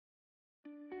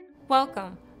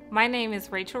Welcome. My name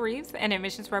is Rachel Reeves, an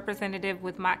admissions representative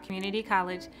with Mott Community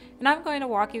College, and I'm going to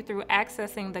walk you through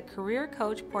accessing the Career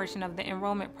Coach portion of the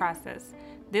enrollment process.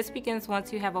 This begins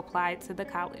once you have applied to the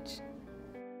college.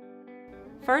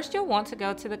 First, you'll want to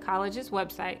go to the college's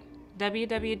website,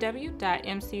 www.mcc.edu.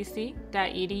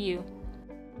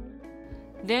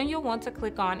 Then you'll want to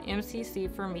click on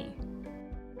MCC for Me.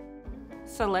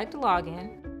 Select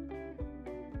Login.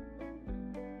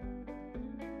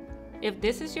 If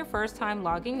this is your first time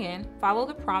logging in, follow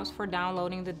the prompts for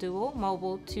downloading the Dual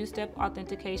Mobile Two-Step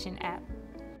Authentication app.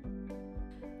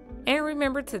 And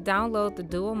remember to download the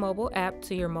Dual Mobile app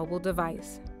to your mobile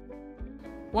device.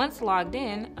 Once logged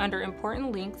in, under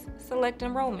Important Links, select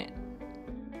Enrollment.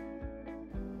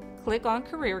 Click on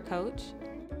Career Coach.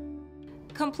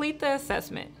 Complete the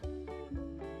assessment.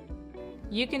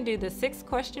 You can do the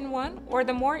 6-question one or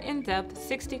the more in-depth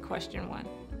 60-question one.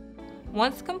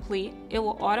 Once complete, it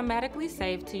will automatically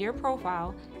save to your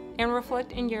profile and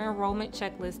reflect in your enrollment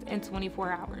checklist in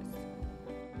 24 hours.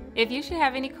 If you should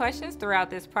have any questions throughout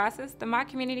this process, the Mott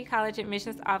Community College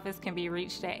Admissions Office can be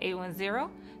reached at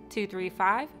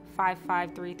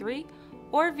 810-235-5533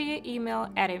 or via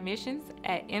email at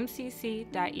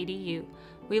admissions@mcc.edu.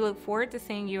 We look forward to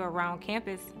seeing you around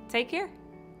campus. Take care.